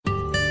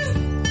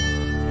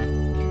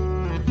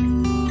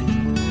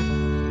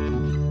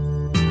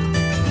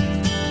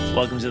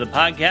Welcome to the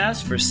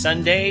podcast for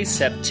Sunday,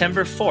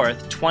 September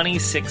 4th,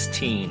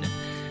 2016.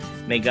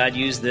 May God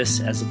use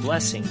this as a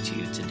blessing to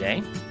you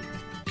today.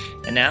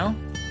 And now,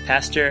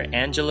 Pastor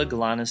Angela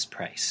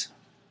Galanis-Price.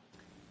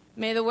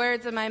 May the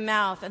words of my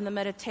mouth and the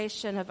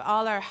meditation of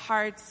all our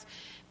hearts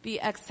be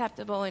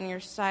acceptable in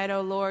your sight,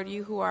 O Lord,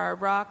 you who are our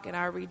rock and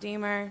our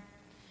Redeemer.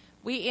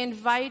 We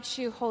invite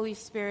you, Holy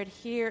Spirit,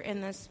 here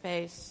in this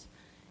space.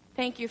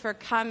 Thank you for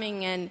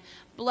coming and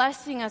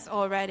blessing us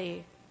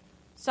already.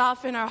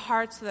 Soften our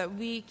hearts so that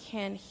we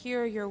can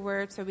hear your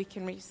word, so we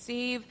can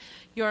receive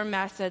your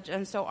message,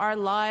 and so our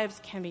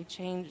lives can be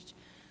changed.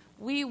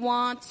 We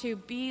want to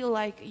be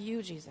like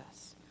you,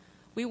 Jesus.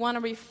 We want to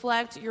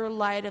reflect your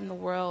light in the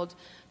world.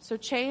 So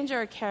change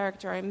our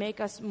character and make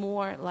us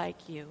more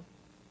like you.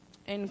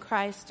 In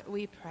Christ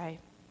we pray.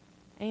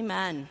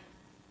 Amen.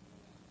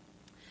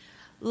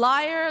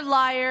 Liar,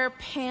 liar,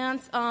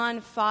 pants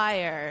on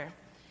fire.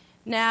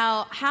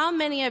 Now, how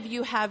many of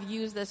you have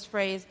used this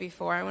phrase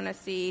before? I want to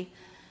see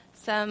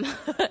some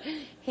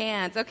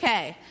hands.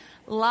 Okay.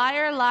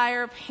 Liar,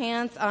 liar,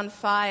 pants on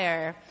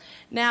fire.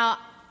 Now,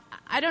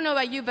 I don't know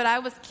about you, but I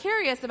was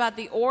curious about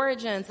the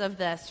origins of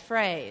this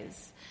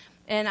phrase.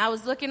 And I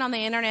was looking on the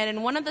internet,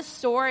 and one of the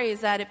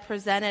stories that it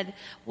presented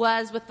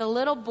was with the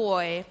little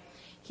boy.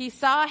 He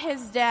saw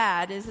his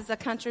dad, this is a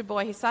country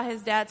boy, he saw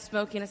his dad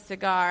smoking a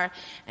cigar,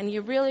 and he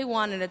really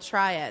wanted to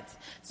try it.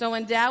 So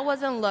when dad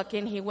wasn't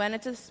looking, he went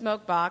into the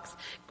smoke box,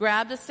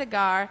 grabbed a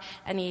cigar,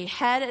 and he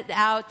headed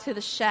out to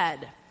the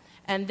shed.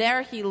 And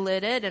there he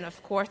lit it, and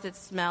of course it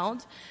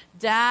smelled.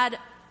 Dad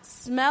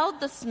smelled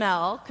the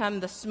smell,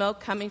 the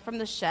smoke coming from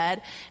the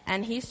shed,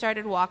 and he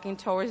started walking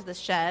towards the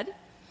shed.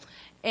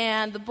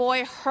 And the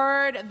boy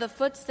heard the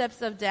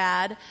footsteps of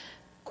Dad,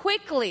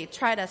 quickly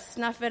try to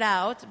snuff it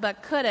out,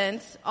 but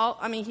couldn't.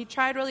 He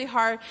tried really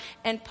hard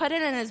and put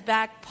it in his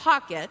back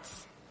pocket.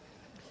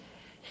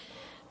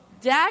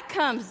 Dad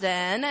comes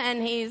in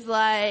and he's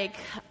like,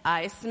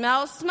 I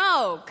smell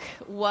smoke.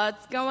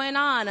 What's going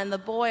on? And the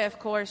boy, of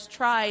course,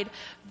 tried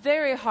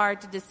very hard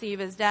to deceive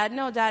his dad.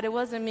 No, Dad, it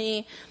wasn't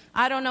me.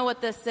 I don't know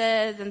what this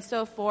is, and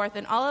so forth.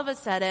 And all of a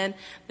sudden,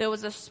 there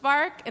was a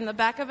spark in the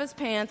back of his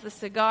pants. The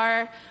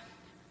cigar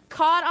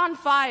caught on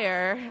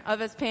fire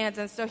of his pants,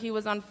 and so he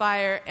was on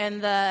fire.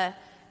 And the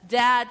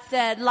dad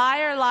said,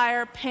 liar,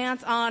 liar,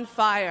 pants on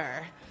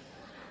fire.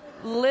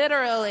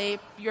 Literally,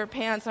 your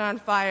pants are on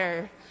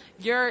fire.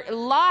 Your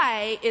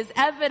lie is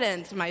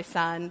evident, my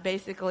son,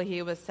 basically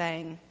he was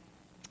saying.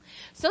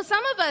 So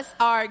some of us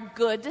are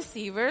good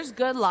deceivers,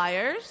 good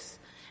liars,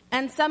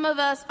 and some of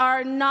us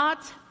are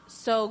not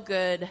so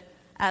good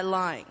at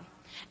lying.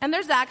 And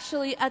there's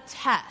actually a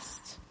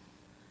test.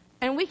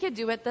 And we could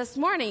do it this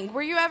morning.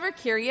 Were you ever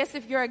curious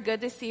if you're a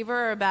good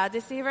deceiver or a bad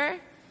deceiver?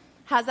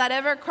 Has that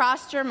ever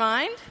crossed your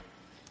mind?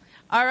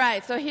 All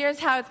right, so here's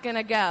how it's going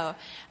to go.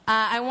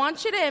 I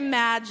want you to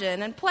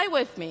imagine, and play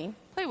with me,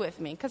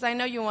 because I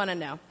know you want to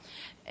know.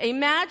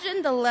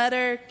 Imagine the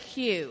letter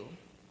Q,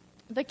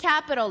 the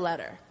capital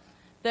letter.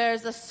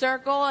 There's a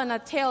circle and a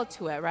tail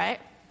to it, right?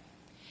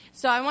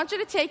 So I want you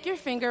to take your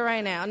finger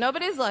right now.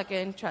 Nobody's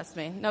looking, trust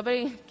me.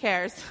 Nobody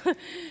cares.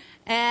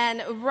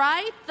 And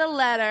write the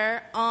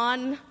letter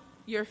on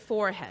your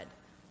forehead.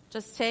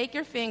 Just take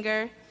your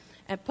finger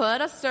and put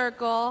a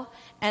circle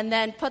and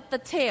then put the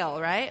tail,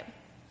 right?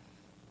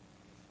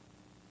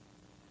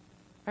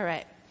 All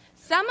right.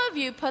 Some of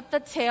you put the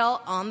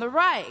tail on the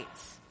right.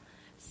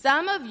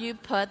 Some of you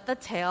put the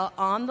tail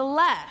on the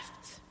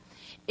left.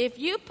 If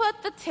you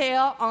put the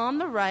tail on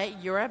the right,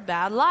 you're a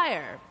bad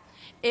liar.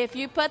 If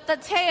you put the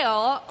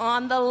tail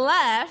on the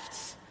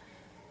left,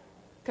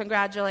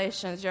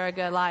 congratulations, you're a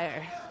good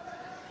liar.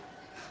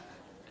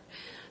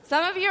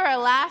 Some of you are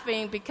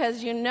laughing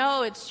because you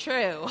know it's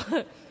true.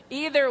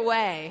 Either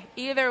way.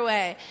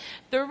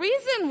 The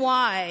reason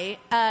why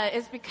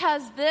is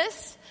because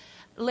this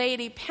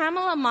lady,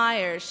 Pamela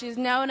Myers, she's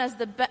known as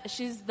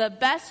she's the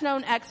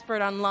best-known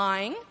expert on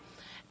lying,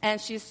 and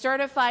she's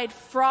certified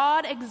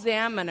fraud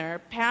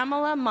examiner.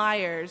 Pamela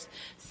Myers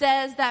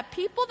says that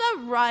people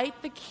that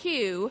write the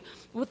Q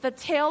with the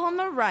tail on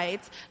the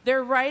right,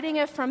 they're writing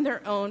it from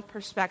their own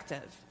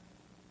perspective.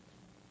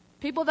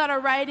 People that are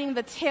writing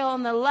the tail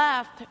on the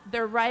left,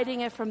 they're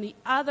writing it from the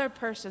other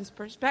person's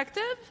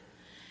perspective.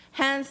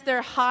 Hence,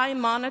 they're high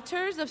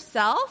monitors of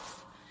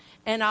self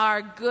and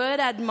are good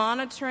at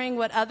monitoring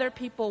what other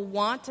people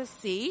want to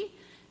see.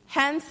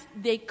 Hence,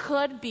 they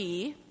could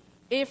be,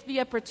 if the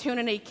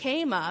opportunity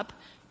came up,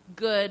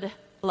 good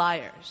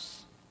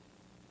liars.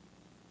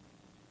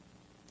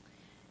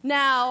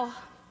 Now,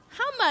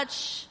 how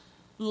much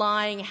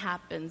lying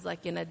happens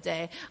like in a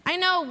day? I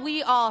know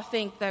we all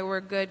think that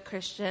we're good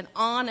Christian,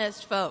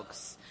 honest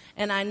folks,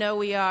 and I know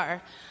we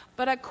are.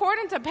 But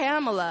according to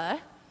Pamela,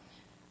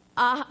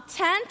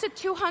 10 to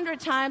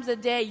 200 times a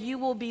day you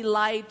will be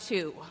lied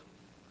to.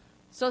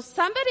 So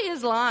somebody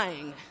is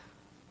lying.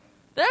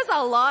 There's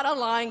a lot of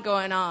lying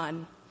going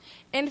on.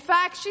 In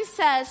fact, she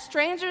says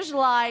strangers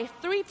lie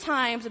 3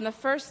 times in the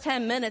first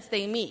 10 minutes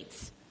they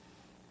meet.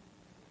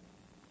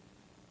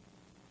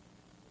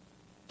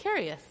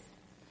 Curious.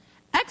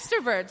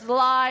 Extroverts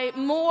lie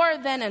more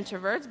than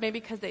introverts,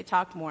 maybe because they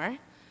talk more.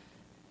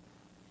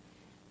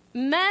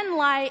 Men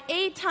lie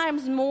 8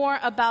 times more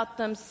about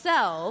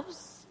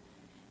themselves,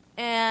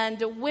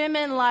 and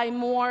women lie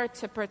more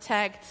to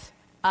protect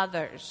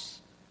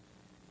others.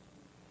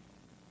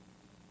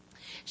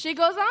 She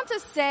goes on to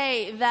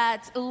say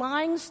that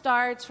lying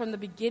starts from the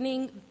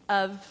beginning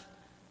of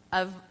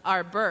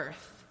our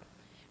birth.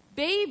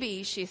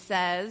 Babies, she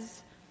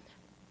says,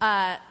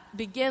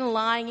 begin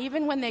lying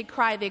even when they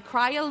cry. They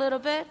cry a little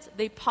bit,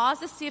 they pause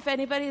to see if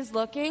anybody's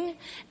looking,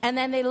 and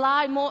then they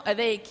lie more.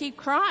 They keep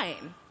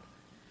crying.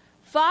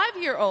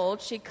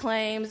 5-year-olds, she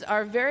claims,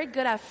 are very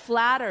good at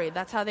flattery.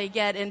 That's how they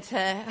get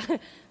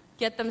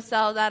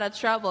themselves out of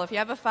trouble. If you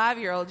have a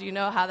 5-year-old, you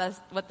know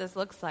what this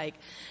looks like.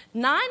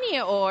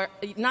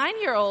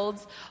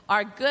 9-year-olds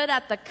are good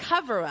at the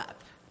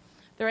cover-up.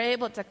 They're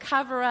able to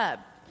cover up.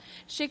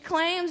 She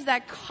claims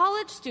that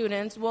college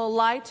students will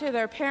lie to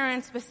their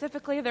parents,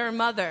 specifically their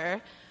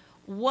mother,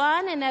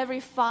 1 in every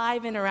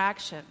 5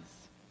 interactions.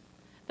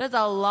 There's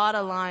a lot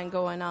of lying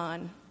going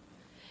on.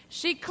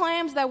 She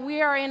claims that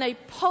we are in a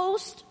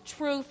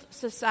post-truth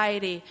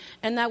society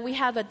and that we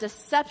have a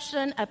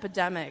deception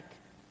epidemic.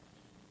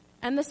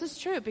 And this is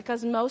true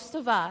because most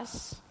of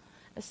us,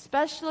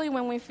 especially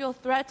when we feel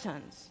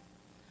threatened,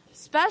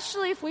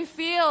 especially if we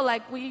feel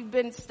like we've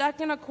been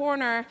stuck in a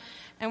corner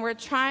and we're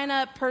trying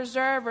to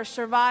preserve or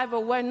survive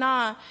or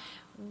whatnot,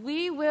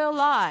 we will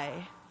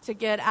lie to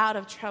get out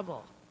of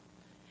trouble.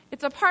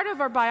 It's a part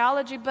of our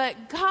biology,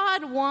 but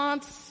God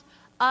wants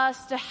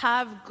us to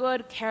have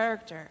good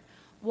character.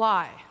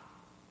 Why?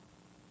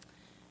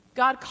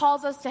 God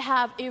calls us to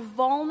have a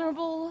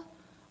vulnerable,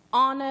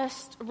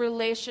 honest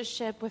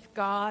relationship with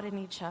God and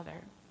each other.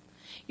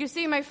 You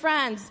see, my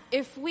friends,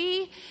 if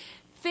we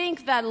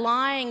think that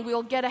lying,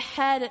 we'll get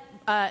ahead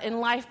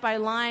in life by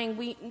lying,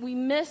 we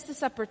miss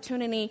this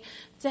opportunity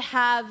to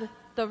have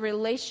the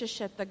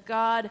relationship that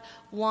God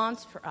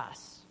wants for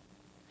us.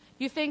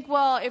 You think,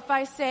 well, if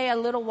I say a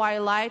little white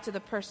lie to the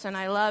person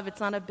I love, it's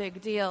not a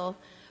big deal.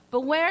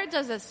 But where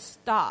does it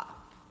stop?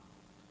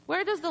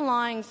 Where does the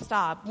lying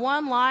stop?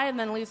 One lie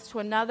then leads to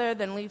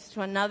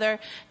another,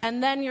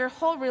 and then your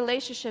whole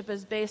relationship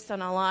is based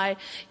on a lie.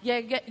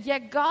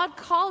 Yet God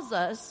calls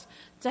us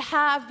to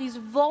have these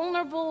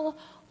vulnerable,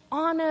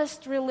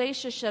 honest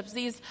relationships,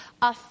 these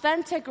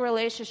authentic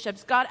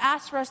relationships. God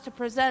asks for us to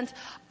present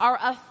our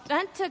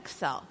authentic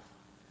self,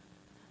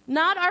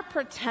 not our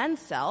pretend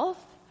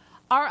self,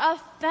 our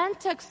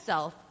authentic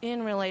self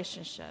in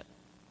relationship.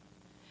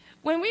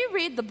 When we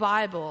read the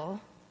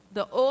Bible,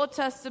 the Old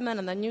Testament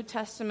and the New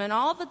Testament,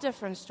 all the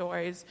different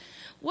stories,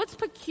 what's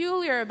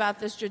peculiar about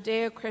this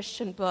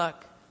Judeo-Christian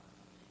book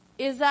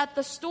is that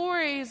the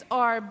stories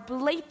are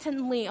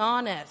blatantly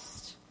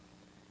honest.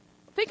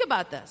 Think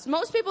about this.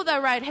 Most people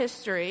that write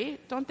history,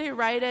 don't they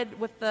write it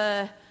with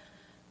the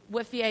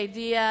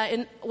idea,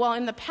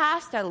 in the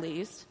past at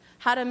least,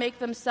 how to make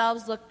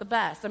themselves look the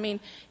best? I mean,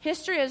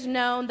 history is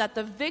known that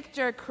the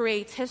victor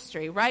creates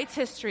history, writes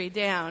history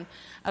down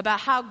about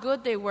how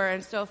good they were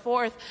and so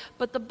forth.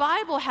 But the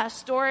Bible has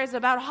stories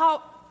about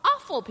how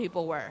awful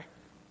people were.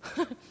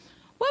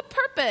 What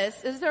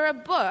purpose is there a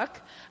book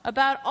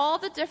about all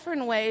the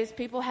different ways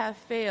people have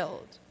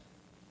failed?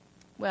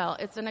 Well,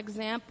 it's an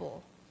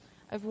example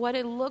of what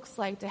it looks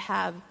like to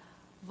have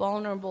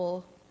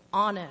vulnerable,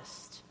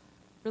 honest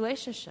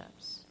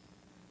relationships.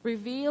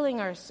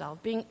 Revealing ourselves,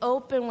 being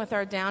open with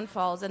our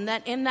downfalls, and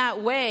that in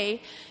that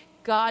way,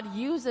 God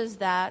uses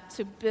that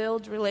to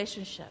build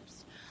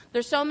relationships.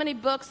 There's so many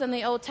books in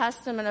the Old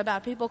Testament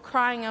about people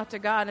crying out to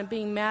God and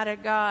being mad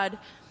at God.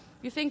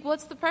 You think,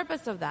 what's the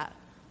purpose of that?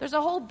 There's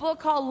a whole book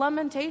called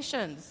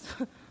Lamentations.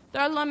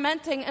 They're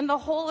lamenting in the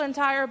whole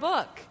entire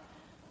book.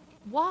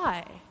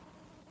 Why?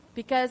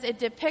 Because it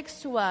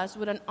depicts to us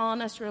what an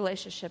honest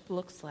relationship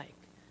looks like.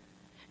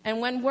 And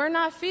when we're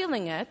not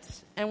feeling it,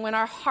 and when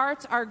our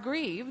hearts are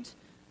grieved,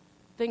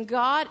 then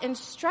God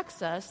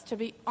instructs us to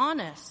be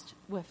honest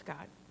with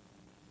God.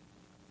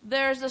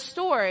 There's a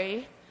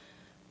story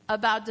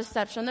about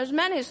deception. There's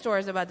many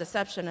stories about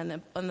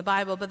deception in the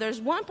Bible, but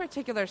there's one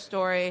particular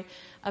story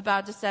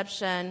about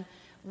deception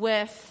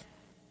with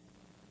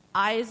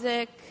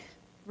Isaac,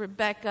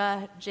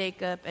 Rebekah,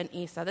 Jacob, and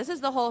Esau. This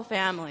is the whole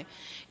family.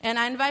 And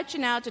I invite you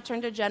now to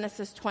turn to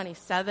Genesis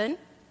 27.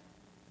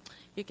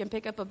 You can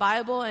pick up a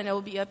Bible, and it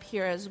will be up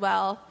here as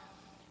well.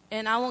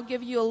 And I will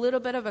give you a little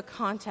bit of a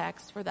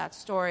context for that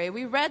story.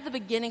 We read the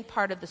beginning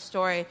part of the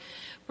story.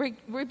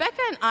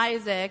 Rebekah and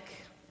Isaac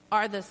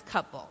are this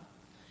couple.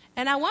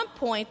 And at one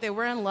point, they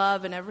were in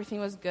love, and everything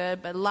was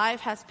good, but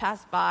life has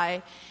passed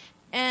by.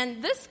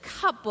 And this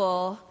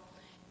couple,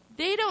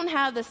 they don't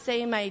have the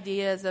same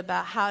ideas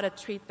about how to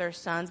treat their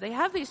sons. They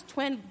have these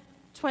twin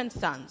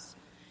sons,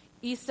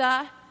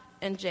 Esau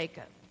and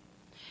Jacob.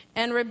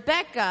 And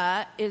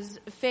Rebekah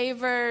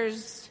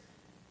favors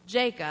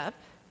Jacob,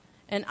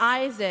 and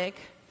Isaac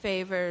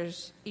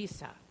favors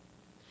Esau.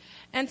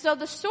 And so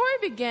the story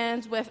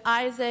begins with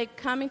Isaac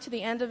coming to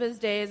the end of his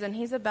days, and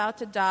he's about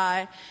to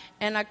die.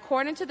 And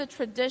according to the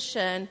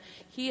tradition,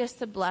 he is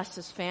to bless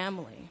his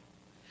family.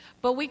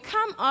 But we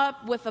come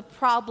up with a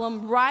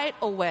problem right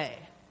away.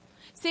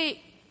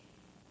 See,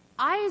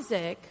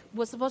 Isaac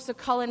was supposed to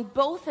call in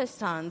both his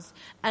sons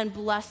and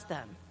bless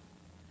them.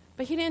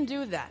 But he didn't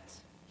do that.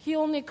 He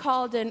only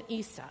called in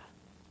Esau.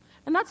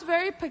 And that's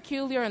very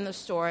peculiar in the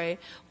story,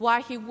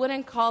 why he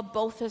wouldn't call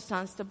both his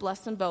sons to bless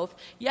them both.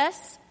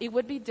 Yes, it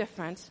would be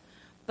different,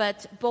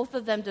 but both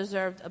of them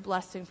deserved a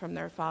blessing from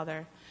their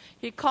father.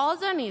 He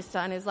calls on Esau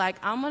and he's like,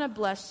 I'm going to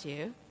bless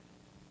you.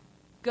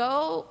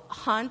 Go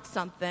hunt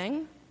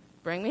something,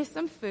 bring me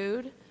some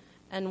food,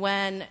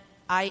 and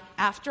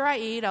after I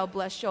eat, I'll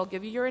bless you, I'll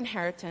give you your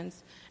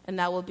inheritance, and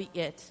that will be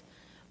it.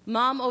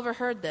 Mom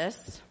overheard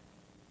this.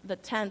 The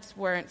tents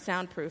weren't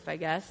soundproof, I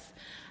guess.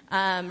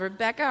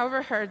 Rebecca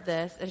overheard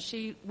this, and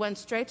she went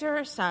straight to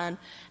her son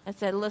and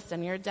said,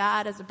 listen, your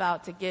dad is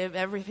about to give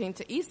everything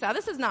to Esau.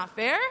 This is not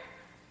fair.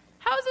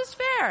 How is this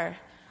fair?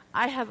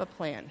 I have a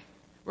plan.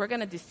 We're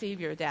going to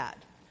deceive your dad.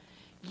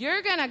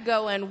 You're going to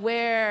go and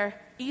wear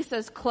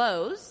Esau's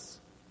clothes.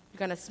 You're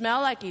going to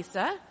smell like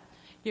Esau.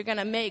 We're going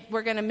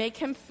to make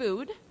him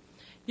food.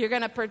 You're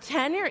going to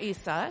pretend you're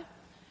Esau.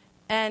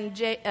 And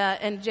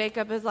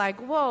Jacob is like,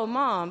 whoa,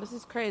 Mom, this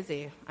is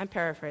crazy. I'm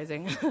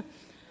paraphrasing.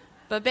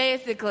 But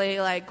basically,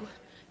 like,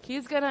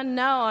 he's going to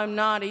know I'm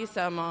not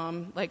Esau,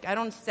 Mom. Like, I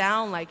don't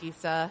sound like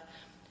Esau.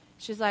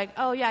 She's like,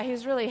 oh, yeah,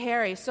 he's really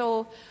hairy.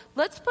 So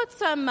let's put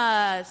some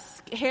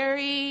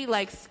hairy,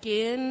 like,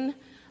 skin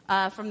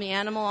from the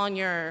animal on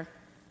your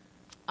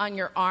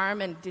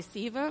arm and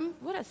deceive him.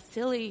 What a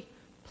silly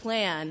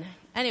plan.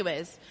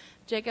 Anyways,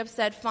 Jacob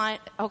said, fine,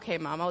 okay,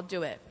 Mom, I'll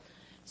do it.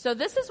 So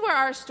this is where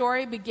our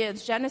story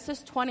begins,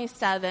 Genesis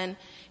 27.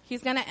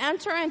 He's going to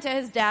enter into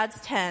his dad's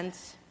tent.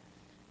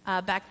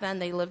 Back then,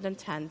 they lived in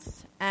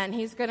tents. And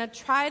he's going to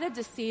try to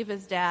deceive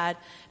his dad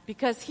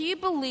because he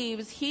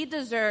believes he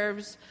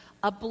deserves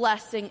a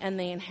blessing and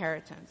the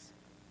inheritance.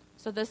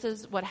 So this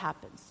is what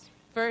happens.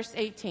 Verse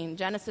 18,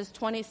 Genesis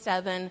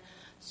 27,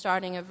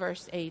 starting at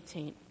verse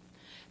 18.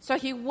 So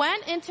he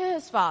went into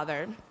his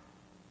father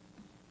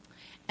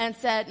and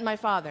said, my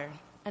father.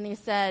 And he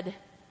said,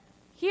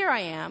 here I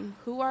am.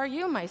 Who are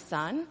you, my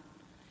son?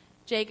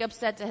 Jacob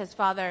said to his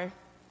father,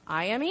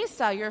 I am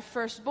Esau, your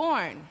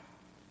firstborn.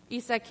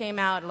 Esau came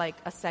out like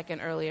a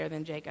second earlier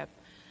than Jacob.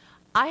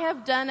 I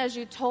have done as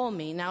you told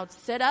me. Now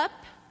sit up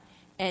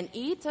and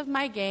eat of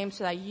my game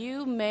so that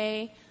you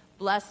may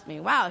bless me.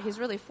 Wow, he's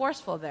really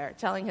forceful there,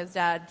 telling his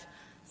dad,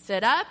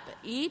 sit up,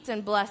 eat,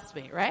 and bless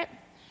me, right?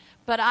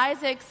 But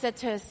Isaac said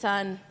to his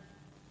son,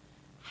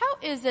 how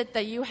is it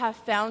that you have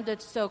found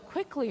it so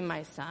quickly,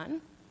 my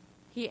son?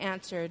 He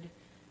answered,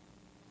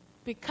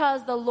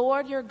 because the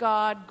Lord your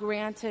God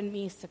granted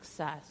me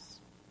success.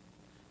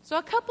 So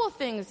a couple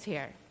things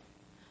here.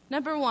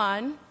 Number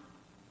one,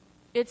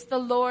 it's the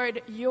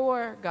Lord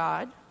your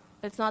God.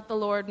 It's not the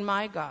Lord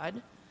my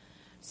God.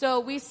 So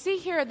we see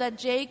here that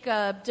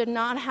Jacob did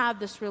not have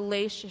this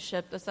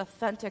relationship, this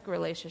authentic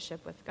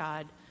relationship with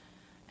God.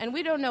 And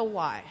we don't know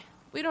why.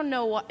 We don't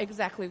know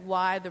exactly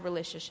why the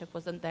relationship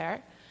wasn't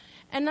there.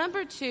 And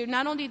number two,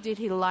 not only did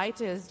he lie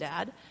to his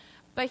dad,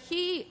 but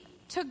he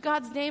took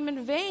God's name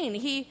in vain.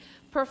 He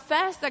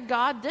professed that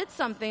God did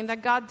something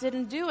that God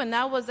didn't do, and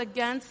that was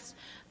against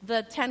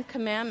the 10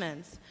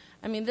 Commandments.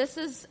 I mean, this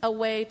is a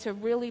way to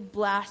really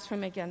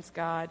blaspheme against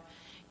God.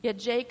 Yet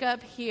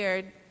Jacob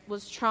here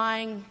was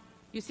trying,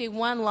 you see,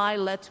 one lie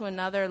led to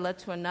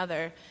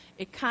another.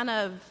 It kind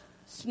of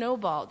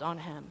snowballed on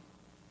him.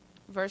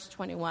 Verse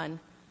 21.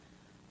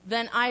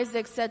 Then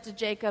Isaac said to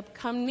Jacob,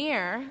 come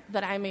near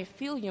that I may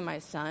feel you, my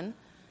son,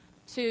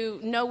 to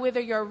know whether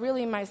you're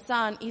really my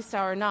son,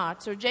 Esau, or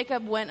not. So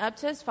Jacob went up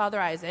to his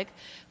father Isaac,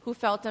 who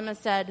felt him and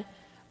said,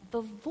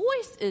 the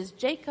voice is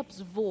Jacob's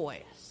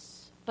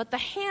voice, but the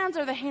hands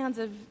are the hands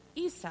of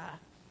Esau.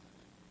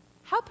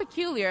 How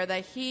peculiar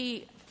that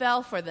he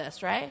fell for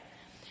this, right?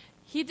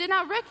 He did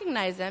not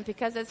recognize him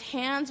because his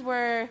hands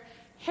were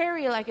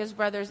hairy like his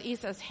brother's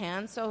Esau's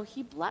hands, so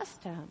he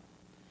blessed him.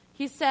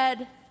 He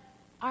said,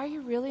 are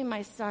you really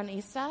my son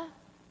Esau?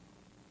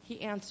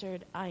 He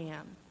answered, I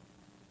am.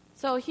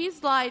 So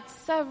he's lied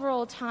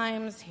several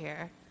times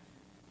here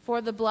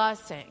for the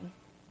blessing.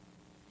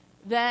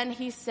 Then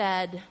he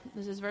said,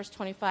 this is verse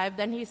 25,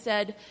 then he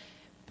said,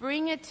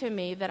 bring it to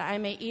me that I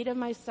may eat of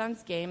my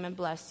son's game and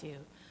bless you.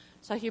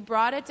 So he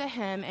brought it to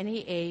him and he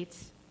ate,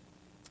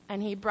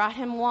 and he brought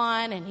him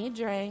wine and he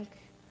drank.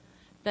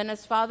 Then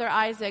his father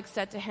Isaac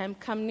said to him,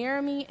 come near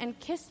me and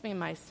kiss me,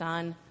 my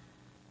son.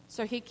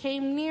 So he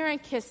came near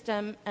and kissed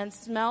him and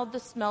smelled the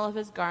smell of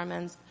his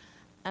garments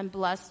and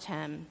blessed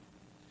him.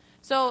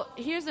 So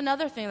here's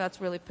another thing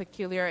that's really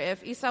peculiar.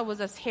 If Esau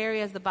was as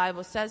hairy as the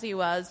Bible says he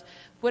was,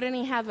 wouldn't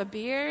he have a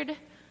beard?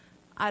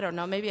 I don't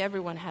know. Maybe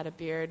everyone had a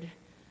beard.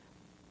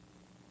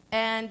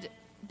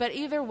 But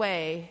either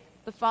way,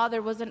 the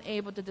father wasn't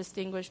able to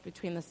distinguish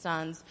between the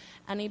sons.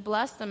 And he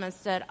blessed them and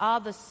said,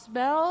 the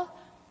smell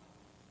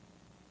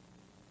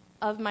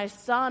of my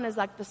son is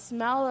like the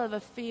smell of a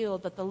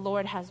field that the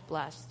Lord has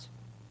blessed.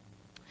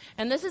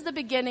 And this is the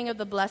beginning of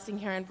the blessing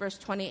here in verse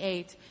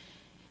 28.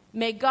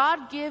 May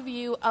God give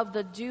you of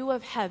the dew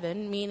of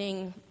heaven,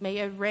 meaning may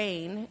it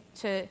rain.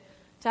 To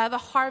have a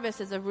harvest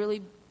is a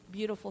really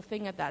beautiful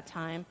thing at that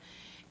time.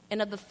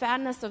 And of the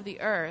fatness of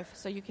the earth,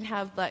 so you can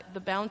have the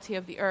bounty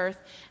of the earth,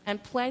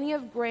 and plenty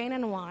of grain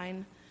and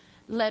wine.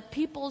 Let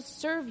peoples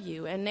serve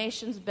you, and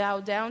nations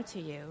bow down to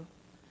you.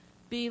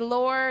 Be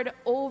Lord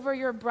over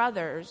your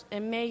brothers,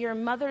 and may your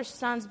mother's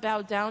sons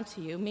bow down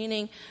to you,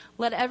 meaning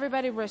let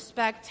everybody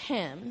respect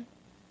him.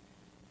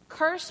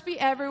 Cursed be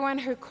everyone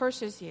who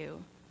curses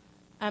you,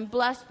 and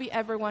blessed be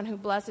everyone who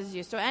blesses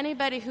you. So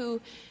anybody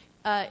who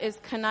is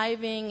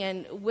conniving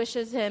and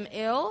wishes him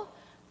ill,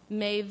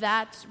 may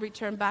that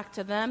return back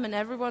to them, and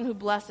everyone who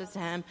blesses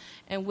him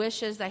and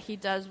wishes that he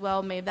does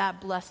well, may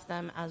that bless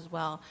them as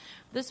well.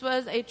 This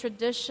was a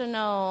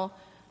traditional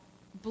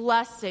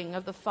blessing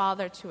of the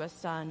father to a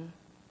son.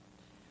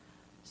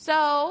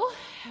 So,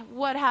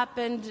 what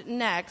happened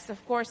next?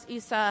 Of course,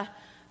 Esau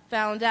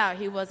found out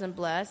he wasn't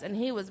blessed, and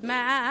he was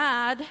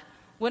mad.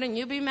 Wouldn't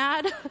you be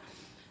mad?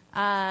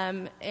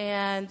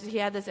 And he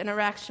had this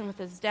interaction with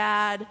his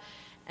dad.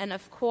 And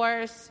of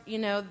course,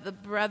 the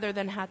brother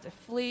then had to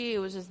flee. It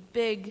was this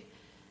big,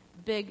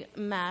 big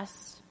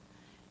mess.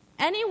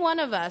 Any one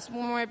of us,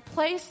 when we're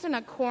placed in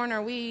a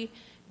corner, we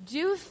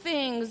do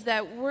things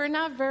that we're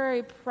not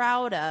very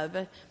proud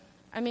of.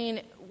 I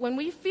mean, when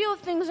we feel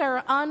things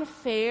are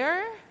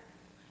unfair,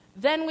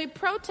 then we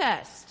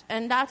protest.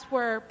 And that's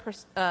where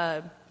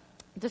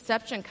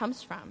deception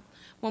comes from.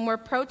 When we're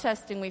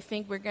protesting, we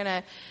think we're going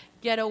to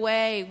get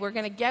away. We're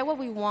going to get what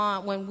we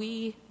want when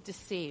we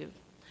deceive.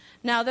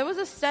 Now, there was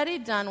a study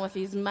done with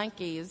these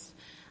monkeys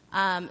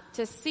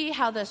to see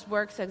how this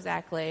works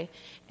exactly.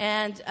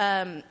 And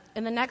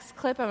in the next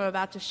clip I'm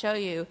about to show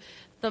you,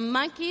 the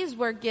monkeys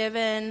both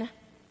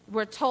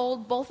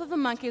of the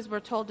monkeys were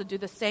told to do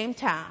the same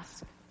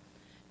task,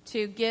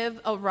 to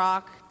give a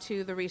rock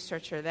to the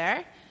researcher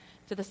there,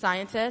 to the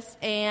scientist,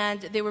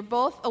 and they were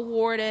both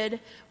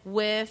awarded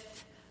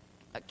with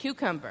a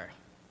cucumber.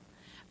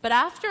 But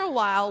after a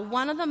while,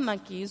 one of the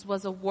monkeys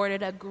was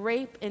awarded a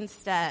grape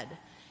instead.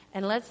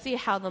 And let's see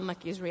how the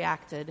monkeys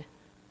reacted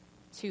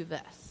to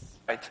this.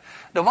 Right.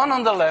 The one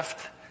on the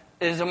left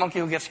is the monkey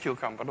who gets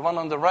cucumber. The one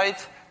on the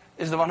right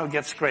is the one who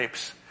gets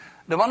grapes.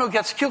 The one who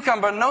gets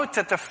cucumber, note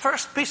that the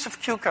first piece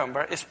of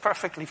cucumber is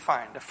perfectly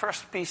fine. The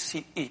first piece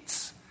she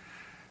eats.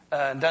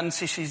 Then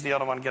she sees the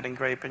other one getting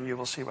grape, and you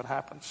will see what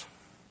happens.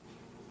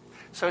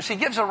 So she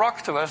gives a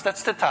rock to us,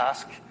 that's the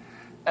task.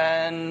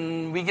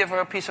 And we give her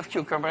a piece of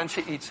cucumber, and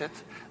she eats it.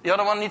 The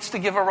other one needs to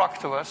give a rock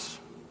to us.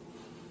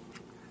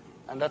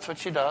 And that's what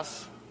she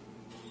does.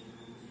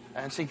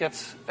 And she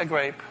gets a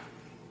grape.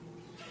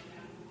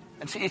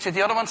 And she eats it.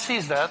 The other one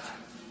sees that.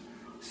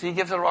 She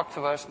gives a rock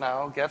to us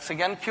now, gets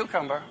again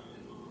cucumber.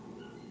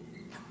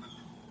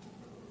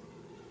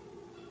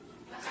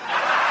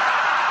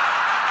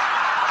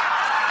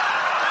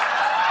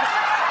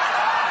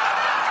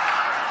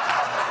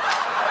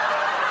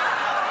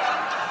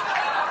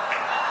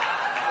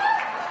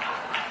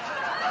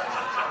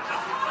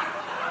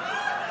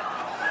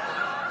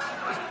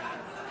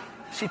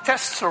 She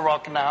tests the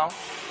rock now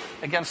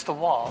against the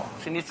wall.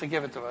 She needs to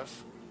give it to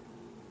us.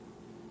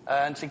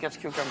 And she gets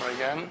cucumber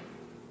again.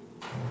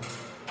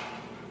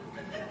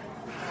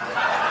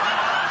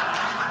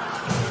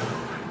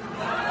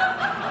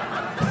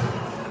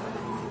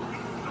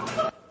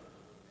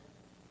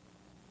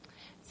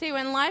 See,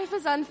 when life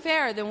is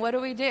unfair, then what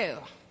do?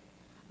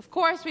 Of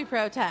course we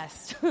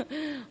protest.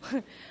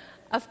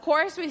 Of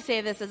course we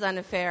say this is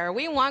unfair.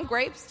 We want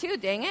grapes too,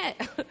 dang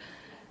it.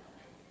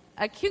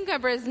 A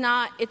cucumber is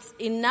not, it's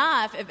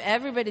enough if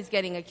everybody's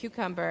getting a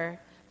cucumber,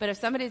 but if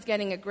somebody's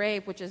getting a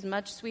grape, which is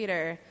much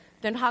sweeter,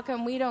 then how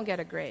come we don't get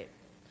a grape?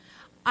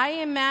 I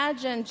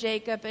imagine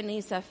Jacob and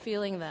Esau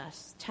feeling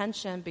this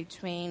tension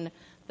between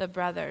the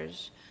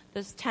brothers,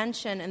 this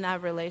tension in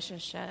that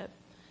relationship.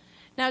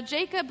 Now,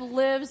 Jacob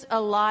lives a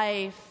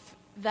life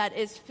that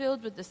is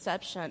filled with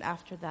deception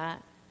after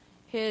that.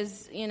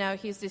 He's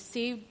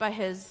deceived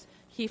by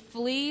he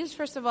flees,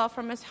 first of all,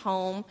 from his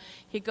home.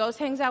 He goes,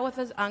 hangs out with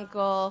his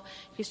uncle.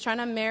 He's trying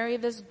to marry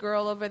this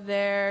girl over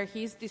there.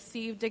 He's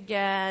deceived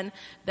again.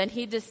 Then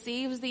he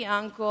deceives the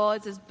uncle.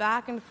 It's this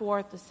back and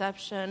forth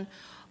deception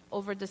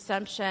over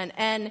deception.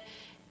 And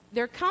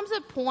there comes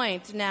a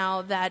point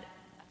now that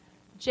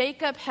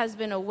Jacob has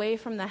been away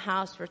from the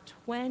house for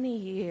 20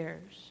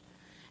 years.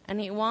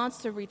 And he wants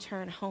to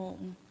return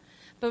home.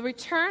 But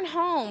return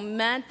home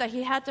meant that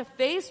he had to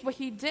face what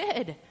he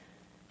did.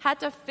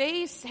 Had to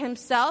face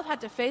himself, had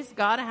to face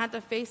God, and had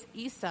to face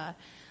Esau.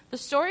 The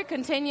story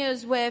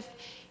continues with,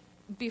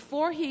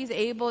 before he's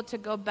able to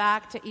go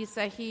back to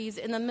Esau, he's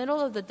in the middle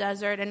of the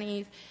desert,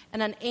 and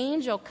an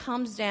angel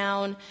comes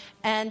down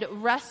and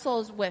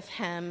wrestles with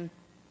him.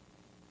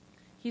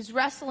 He's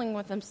wrestling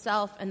with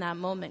himself in that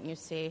moment, you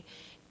see.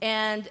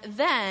 And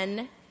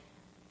then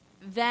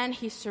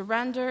he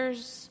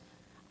surrenders.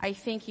 I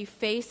think he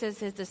faces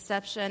his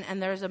deception,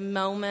 and there's a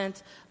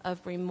moment of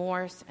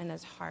remorse in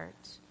his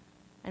heart.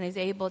 And he's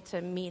able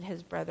to meet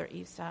his brother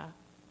Esau.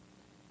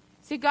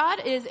 See,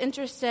 God is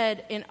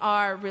interested in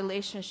our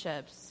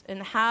relationships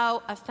and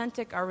how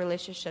authentic our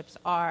relationships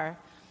are.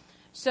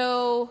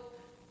 So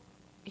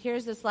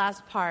here's this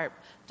last part.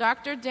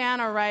 Dr.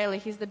 Dan O'Reilly,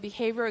 he's the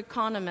behavior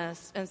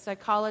economist and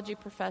psychology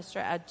professor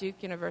at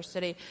Duke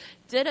University,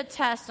 did a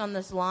test on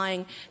this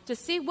lying to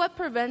see what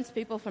prevents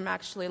people from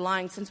actually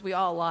lying, since we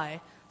all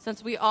lie.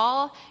 Since we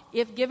all,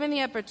 if given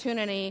the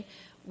opportunity,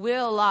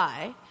 will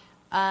lie.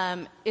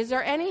 Is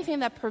there anything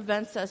that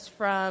prevents us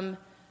from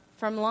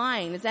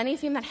lying? Is there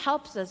anything that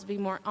helps us be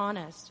more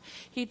honest?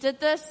 He did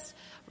this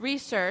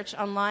research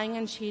on lying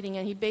and cheating,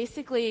 and he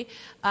basically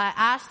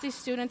asked these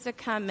students to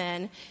come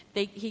in.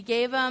 He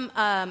gave them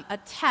a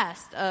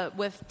test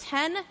with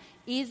 10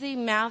 easy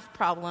math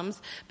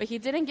problems, but he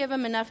didn't give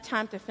them enough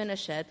time to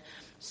finish it.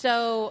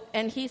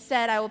 And he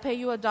said, I will pay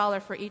you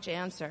 $1 for each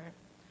answer.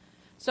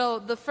 So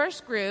the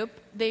first group,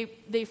 they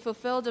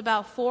fulfilled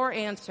about 4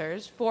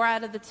 answers, 4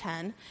 out of the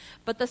 10.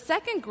 But the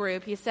second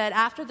group, he said,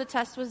 after the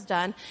test was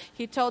done,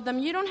 he told them,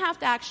 you don't have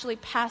to actually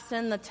pass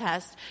in the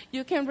test.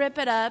 You can rip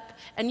it up,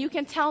 and you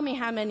can tell me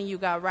how many you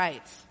got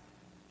right,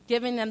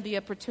 giving them the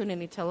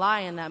opportunity to lie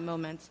in that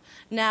moment.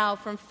 Now,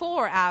 from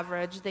 4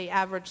 average, they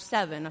averaged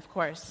 7, of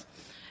course.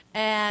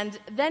 And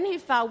then he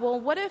thought, well,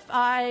 what if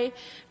I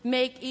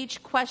make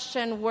each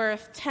question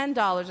worth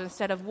 $10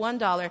 instead of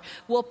 $1?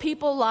 Will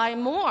people lie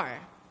more?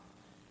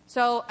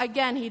 So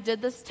again, he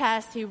did this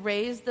test. He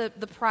raised the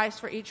price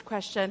for each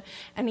question,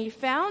 and he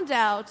found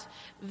out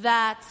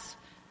that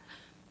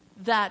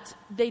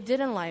they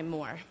didn't lie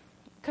more,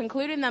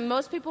 concluding that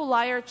most people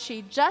lie or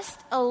cheat just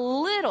a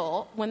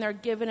little when they're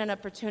given an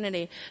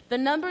opportunity. The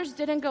numbers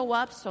didn't go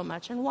up so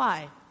much, and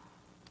why?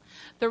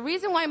 The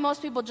reason why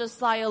most people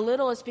just lie a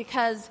little is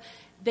because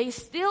they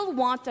still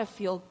want to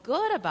feel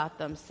good about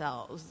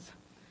themselves.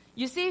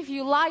 You see, if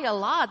you lie a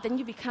lot, then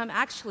you become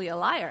actually a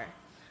liar.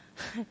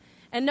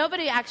 And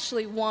nobody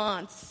actually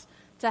wants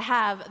to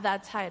have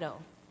that title.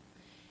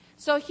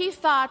 So he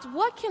thought,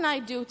 what can I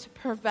do to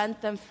prevent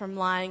them from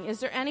lying?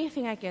 Is there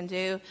anything I can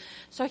do?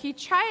 So he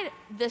tried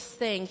this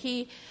thing.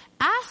 He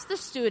asked the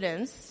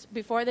students,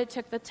 before they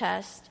took the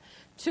test,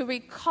 to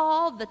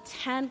recall the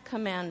 10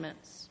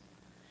 commandments.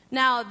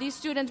 Now, these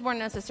students weren't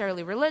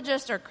necessarily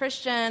religious or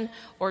Christian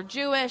or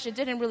Jewish. It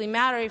didn't really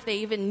matter if they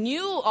even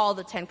knew all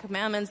the 10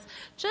 commandments,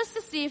 just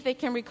to see if they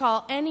can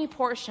recall any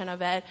portion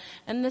of it.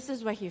 And this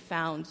is what he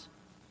found.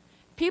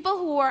 People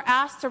who were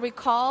asked to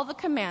recall the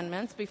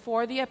commandments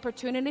before the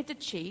opportunity to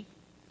cheat,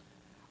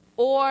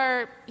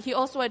 or he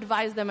also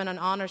advised them in an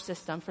honor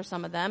system for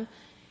some of them,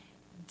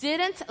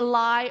 didn't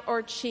lie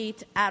or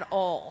cheat at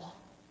all.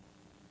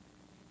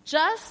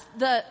 Just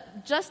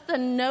the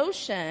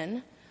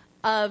notion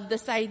of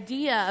this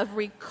idea of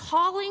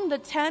recalling the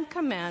 10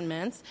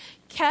 commandments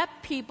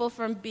kept people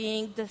from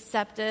being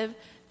deceptive,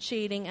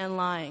 cheating, and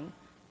lying.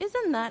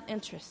 Isn't that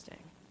interesting?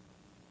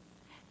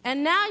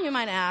 And now you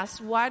might ask,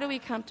 why do we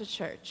come to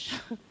church?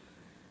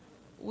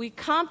 We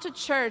come to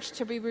church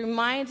to be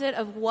reminded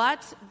of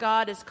what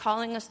God is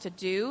calling us to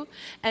do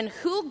and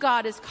who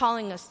God is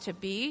calling us to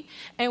be.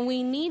 And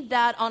we need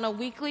that on a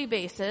weekly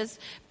basis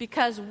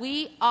because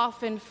we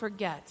often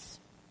forget.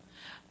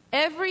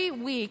 Every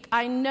week,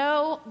 I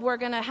know we're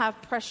going to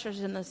have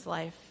pressures in this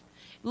life.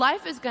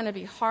 Life is going to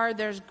be hard.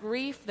 There's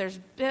grief, there's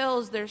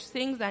bills, there's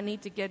things that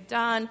need to get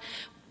done.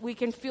 We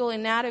can feel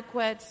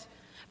inadequate.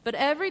 But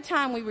every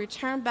time we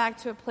return back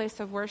to a place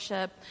of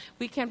worship,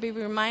 we can be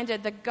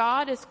reminded that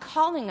God is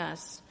calling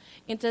us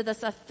into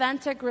this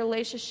authentic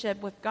relationship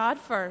with God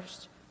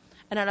first,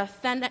 and an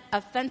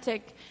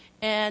authentic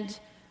and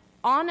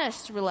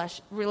honest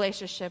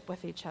relationship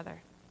with each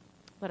other.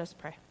 Let us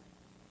pray.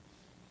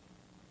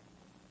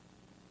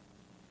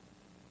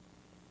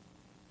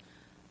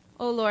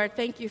 Oh, Lord,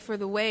 thank you for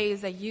the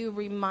ways that you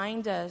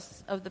remind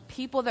us of the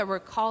people that we're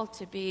called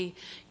to be.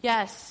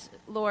 Yes,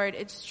 Lord,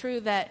 it's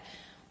true that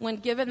when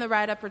given the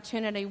right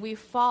opportunity, we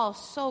fall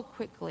so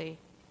quickly.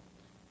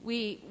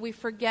 We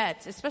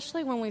forget,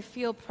 especially when we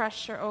feel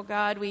pressure, oh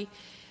God, we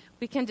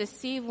can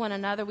deceive one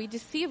another. We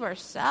deceive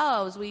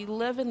ourselves. We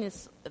live in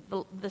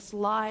this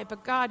lie.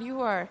 But God, you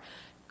are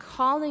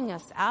calling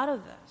us out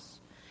of this.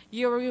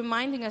 You're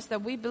reminding us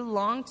that we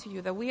belong to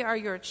you, that we are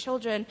your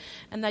children,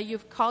 and that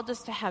you've called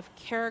us to have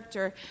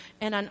character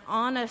and an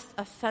honest,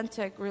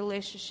 authentic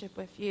relationship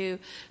with you.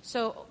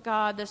 So,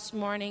 God, this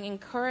morning,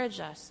 encourage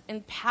us,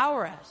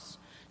 empower us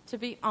to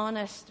be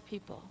honest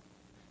people,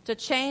 to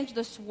change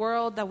this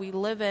world that we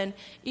live in.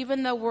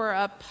 Even though we're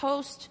a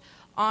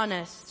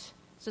post-honest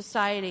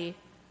society,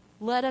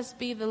 let us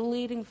be the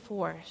leading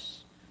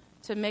force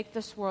to make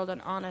this world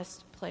an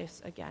honest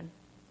place again.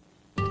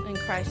 In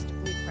Christ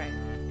we pray.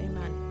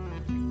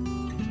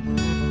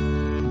 Amen.